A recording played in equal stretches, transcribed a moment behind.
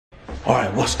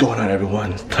Alright, what's going on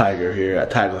everyone? Tiger here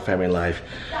at Tiger Family Life.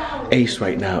 Ace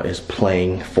right now is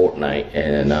playing Fortnite,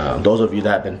 and those of you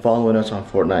that have been following us on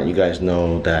Fortnite, you guys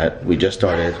know that we just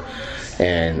started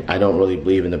and I don't really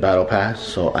believe in the battle pass,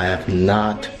 so I have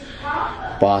not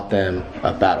bought them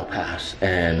a battle pass.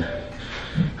 And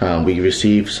we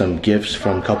received some gifts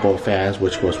from a couple of fans,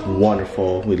 which was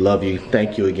wonderful. We love you.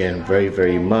 Thank you again very,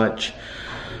 very much.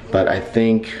 But I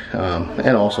think,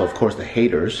 and also of course the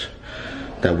haters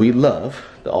that we love,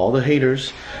 all the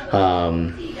haters,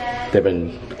 they've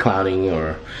been clowning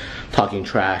or talking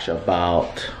trash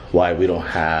about why we don't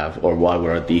have, or why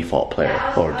we're a default player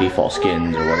or default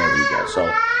skins or whatever you get.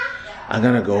 So I'm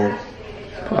gonna go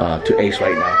to Ace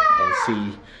right now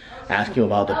and ask him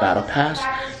about the battle pass,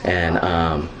 and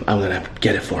I'm gonna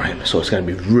get it for him. So it's gonna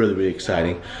be really, really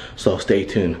exciting. So stay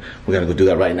tuned. We're gonna go do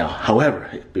that right now. However,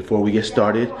 before we get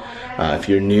started, if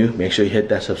you're new, make sure you hit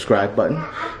that subscribe button.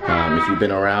 If you've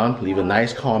been around, leave a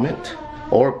nice comment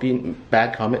or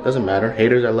bad comment, doesn't matter.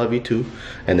 Haters, I love you too.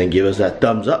 And then give us that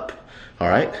thumbs up. All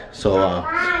right. So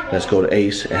let's go to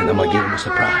Ace, and I'm gonna give him a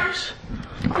surprise.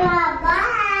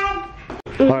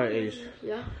 All right, Ace.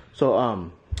 Yeah.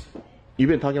 So you've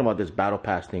been talking about this battle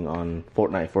pass thing on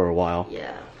Fortnite for a while.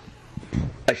 Yeah.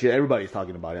 Actually, everybody's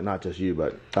talking about it, not just you,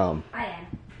 but I am.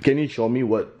 Can you show me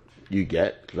what you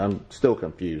get? Because I'm still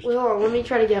confused. Wait, hold on. Let me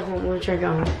try to get home.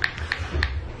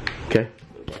 Okay.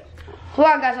 Hold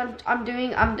on, guys. I'm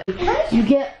doing. You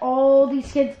get all these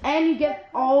skins, and you get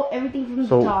everything from the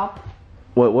top.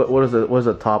 What is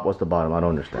the top? What's the bottom? I don't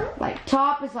understand. Like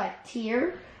top is like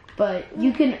tier, but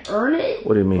you can earn it.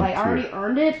 What do you mean? Like tier? I already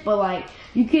earned it, but like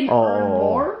you can earn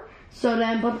more. So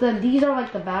then, but then these are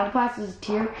like the battle passes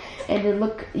tier, and then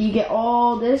look, you get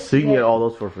all this. So you can get all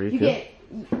those for free. You get.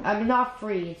 I mean, not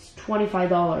free. It's $25.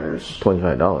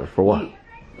 $25 for what?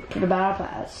 For the battle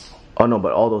pass. Oh no,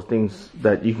 but all those things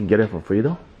that you can get it for free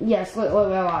though? Yes, wait,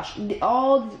 watch.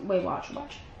 Watch.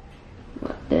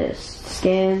 Like this.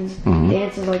 Skins,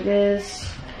 dances like this.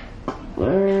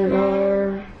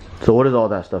 So what does all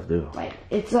that stuff do? Like,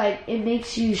 it's like, it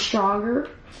makes you stronger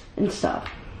and stuff.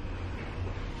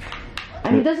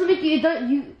 I mean, it doesn't make you,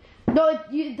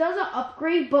 it doesn't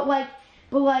upgrade, but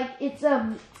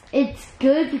it's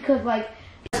good because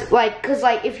cause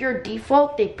if you're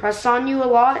default, they press on you a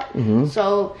lot.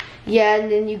 So yeah, and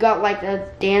then you got like the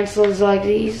dances like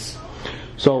these.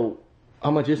 So how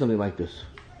much is something like this?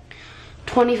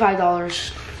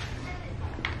 $25.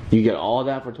 You get all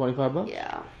that for 25 bucks?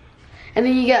 Yeah, and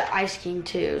then you get Ice King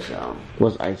too. So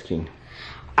what's Ice King?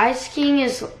 Ice King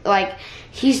is like,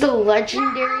 he's the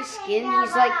legendary skin.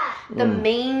 He's like the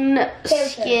main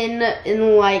skin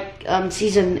in like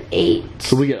season 8.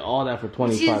 So we get all that for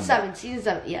 25 Season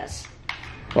 7, yes.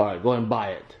 Alright, go ahead and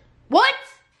buy it. What?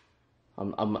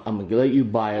 I'm gonna let you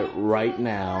buy it right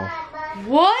now.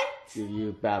 What? Give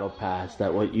you battle pass,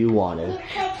 that what you wanted.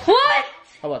 What?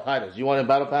 How about Titus? You want a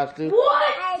battle pass too?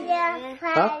 What?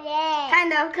 Huh?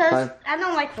 Kind of, because I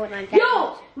don't like Fortnite.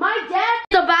 Yo, my dad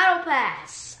the battle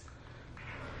pass.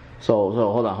 So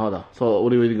hold on. So what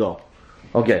do we go?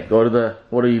 Okay, go to the,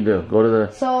 what do you do? Go to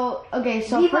the... So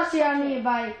first you have to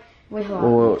buy, wait, hold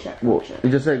on, check. You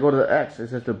just say go to the X, it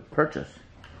says to purchase.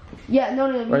 Yeah, no,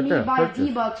 you right need there, to buy purchase.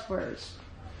 V-Bucks first.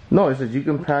 No, it says you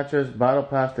can purchase battle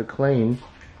pass to claim.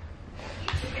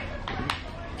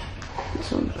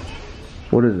 This one.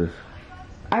 What is this?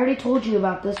 I already told you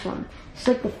about this one. It's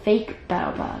like the fake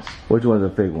battle pass. Which one's the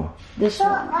fake one? This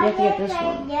one. You have to get this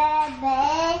one.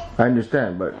 I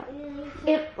understand, but...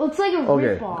 It looks like a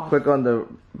ripoff. Click on the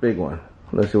big one.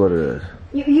 Let's see what it is.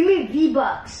 You mean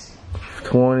V-Bucks.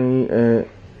 20 and...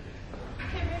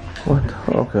 What?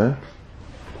 Okay.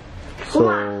 Come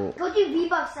on, go to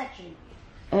V-Bucks section.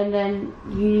 And then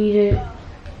you need it.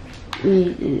 You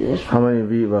need to do this one. How many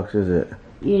V-Bucks is it?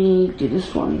 You need to do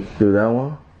this one. Do that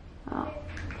one? Oh.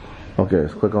 Okay,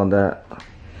 let's click on that.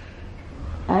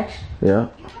 X? Yeah.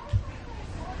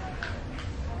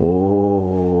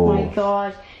 Oh. Oh my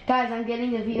gosh. Guys, I'm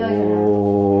getting the V-Bucks.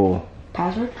 Oh.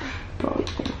 Password? Bro.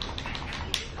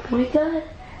 Oh my god.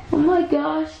 Oh my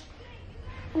gosh.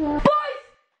 Boys!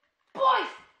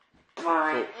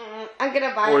 Fine. I'm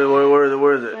gonna buy it.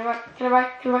 Where is it? Can I buy?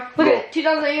 Look at it.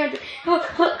 2,800. Look.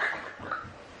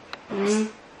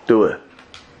 Do it.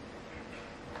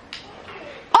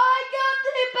 I got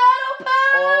the battle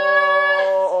pass!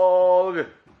 Oh, look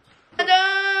at.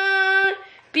 Ta-da!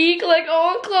 Be collect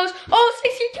all close. Oh,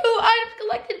 62 items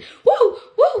collected. Woo!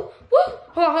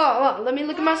 Hold on. Let me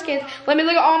look at my skins. Let me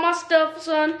look at all my stuff,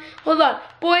 son. Hold on.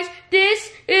 Boys,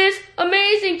 this is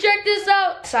amazing. Check this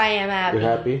out. I am happy. You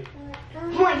happy?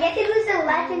 Come on, get to lose the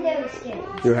legendary skin.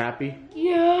 You're happy?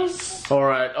 Yes.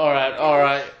 Alright.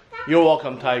 You're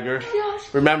welcome, Tiger.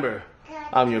 Remember,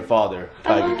 I'm your father,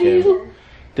 Tiger Kim.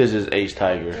 This is Ace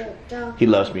Tiger. He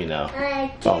loves me now.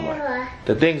 Oh my.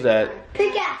 The things that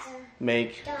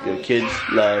make your kids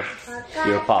love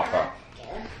your papa.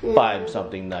 Buy him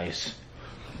something nice.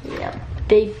 Yeah,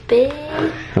 baby.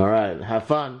 Alright, have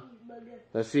fun.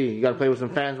 Let's see. You gotta play with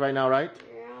some fans right now, right?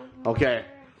 Okay.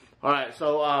 Alright,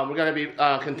 so we're gonna be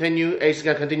Ace is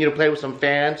gonna continue to play with some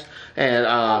fans, and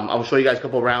I'll show you guys a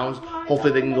couple rounds.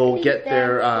 Hopefully they can go get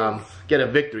their get a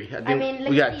victory. I think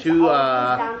we got two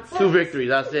victories.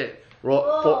 That's it.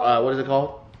 What is it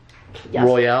called? Yes.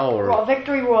 Royale or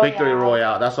Victory Royale. Victory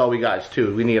Royale. That's all we got. It's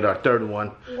two. We need our third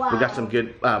one. Wow. We got some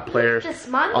good players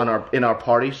in our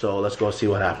party, so let's go see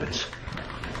what happens.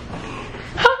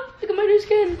 Look at my new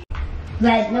skin.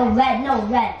 Red, no red, no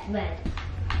red, red.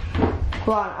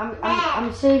 Hold on,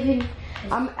 I'm saving.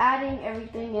 I'm adding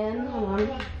everything in. Hold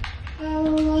on.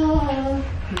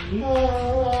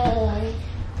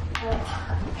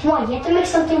 Come on, you have to make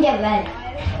something get red.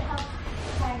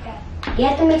 You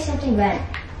have to make something red.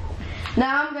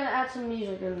 Now I'm gonna add some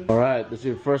music in. Alright, this is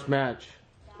your first match.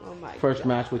 Oh my First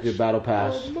match with your battle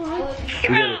pass. Oh my.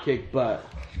 We gotta kick butt.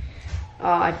 Oh,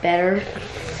 I better.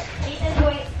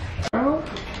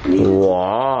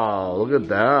 Wow, look at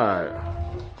that.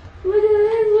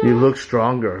 You look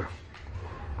stronger.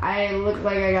 I look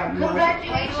like I got more.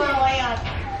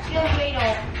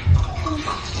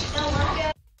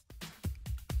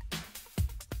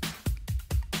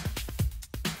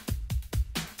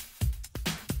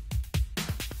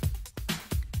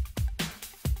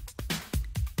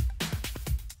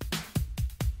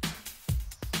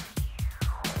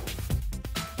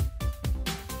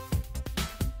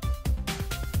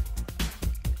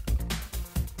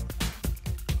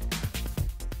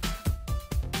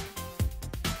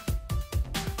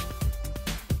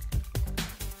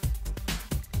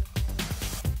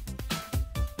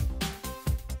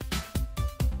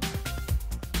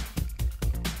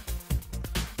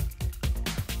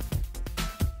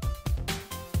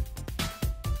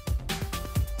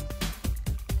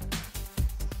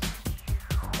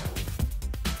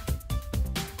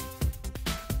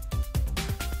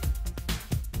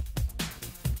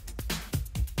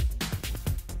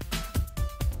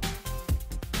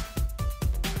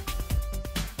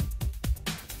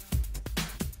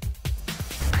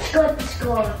 Go at the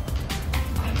score.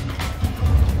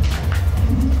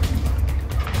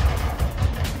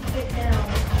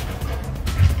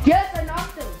 Yes, I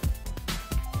knocked him.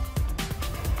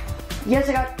 Yes,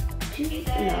 I got two.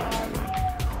 No.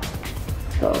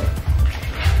 Let's go.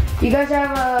 You guys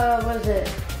have what is it?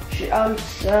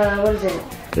 What is it?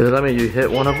 Does that mean you hit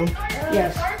one of them?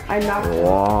 Yes, I knocked him.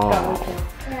 Wow. Got one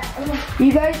kill.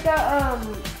 You guys got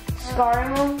scar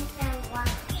ammo?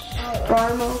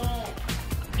 Scar ammo?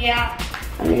 Yeah.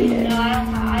 I need it. No,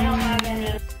 I don't have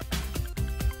any.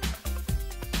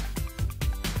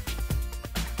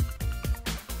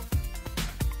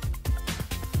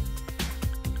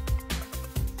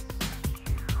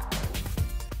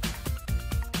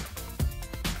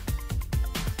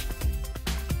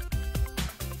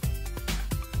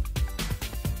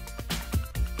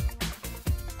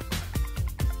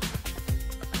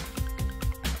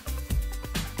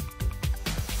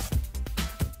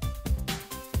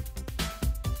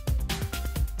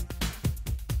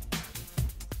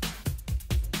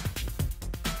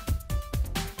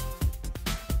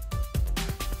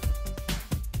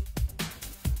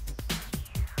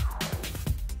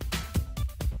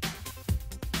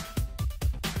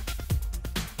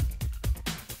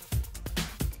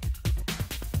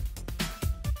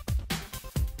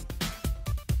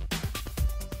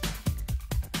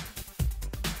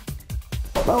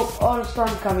 Oh, the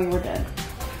storm's coming, we're dead.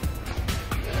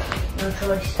 No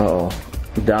choice. Uh oh.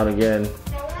 Down again.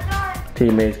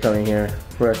 Teammates coming here.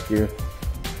 Rescue.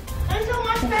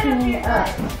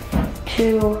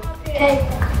 Two.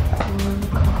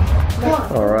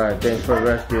 Alright, thanks for the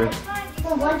rescue.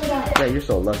 Yeah, you're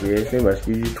so lucky. They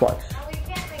rescued you twice.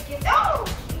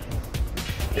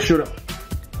 Shoot him.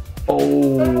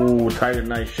 Oh, Tiger,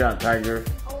 nice shot, Tiger.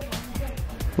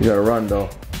 You gotta run though.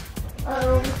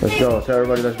 Let's go. Tell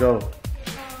everybody, let's go.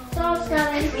 I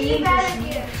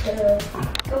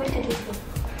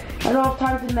don't have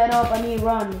time to med up. I need to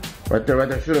run. Right there, right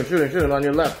there. Shoot him, shoot him, shoot him on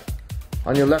your left.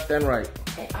 On your left and right.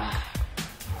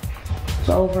 It's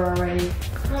over already.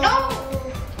 No!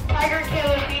 Tiger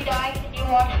Kill, if you die, can you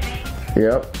watch me?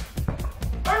 Yep.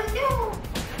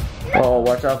 Oh,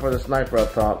 watch out for the sniper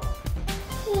up top.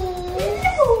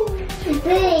 Oh,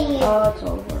 it's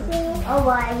over. Oh,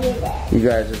 I hear that. You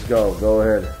guys just go. Go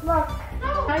ahead. Look.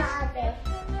 Nice.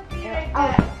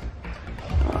 Oh.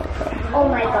 Oh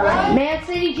my god. Man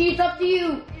City G, it's up to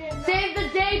you. Save the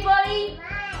day, buddy.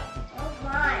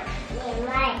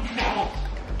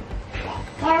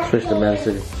 Switch to Man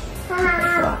City.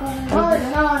 Oh,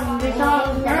 no, it's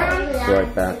not.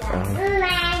 Right back.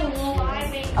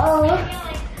 Oh.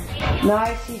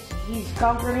 Nice, he's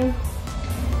comforting.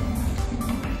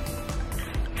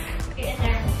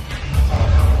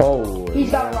 Oh.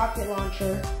 He's got a rocket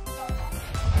launcher.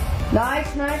 Nice.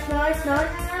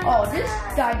 Oh, this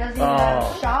guy doesn't even have a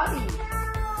shotty.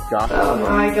 Oh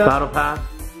my god. Battle Pass.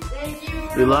 Thank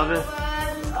you. You love it?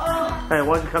 Oh. Hey,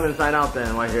 why don't you come and sign out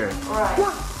then, right here? Alright.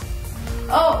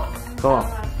 Oh. Come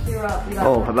on. You're up. You got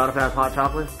Oh, Battle Pass hot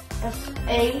chocolate? press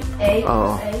A,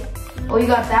 Oh. press A. Oh, you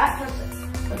got that?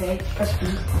 Press okay, press B.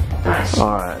 Nice.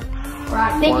 Alright.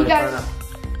 Alright, thank you guys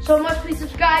so much. Please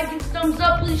subscribe, give a thumbs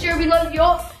up, please share, we love you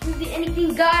all. Do the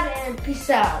anything God, and peace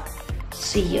out.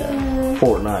 See ya.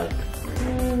 Fortnite.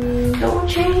 Don't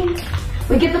change.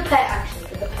 We get the pet actually.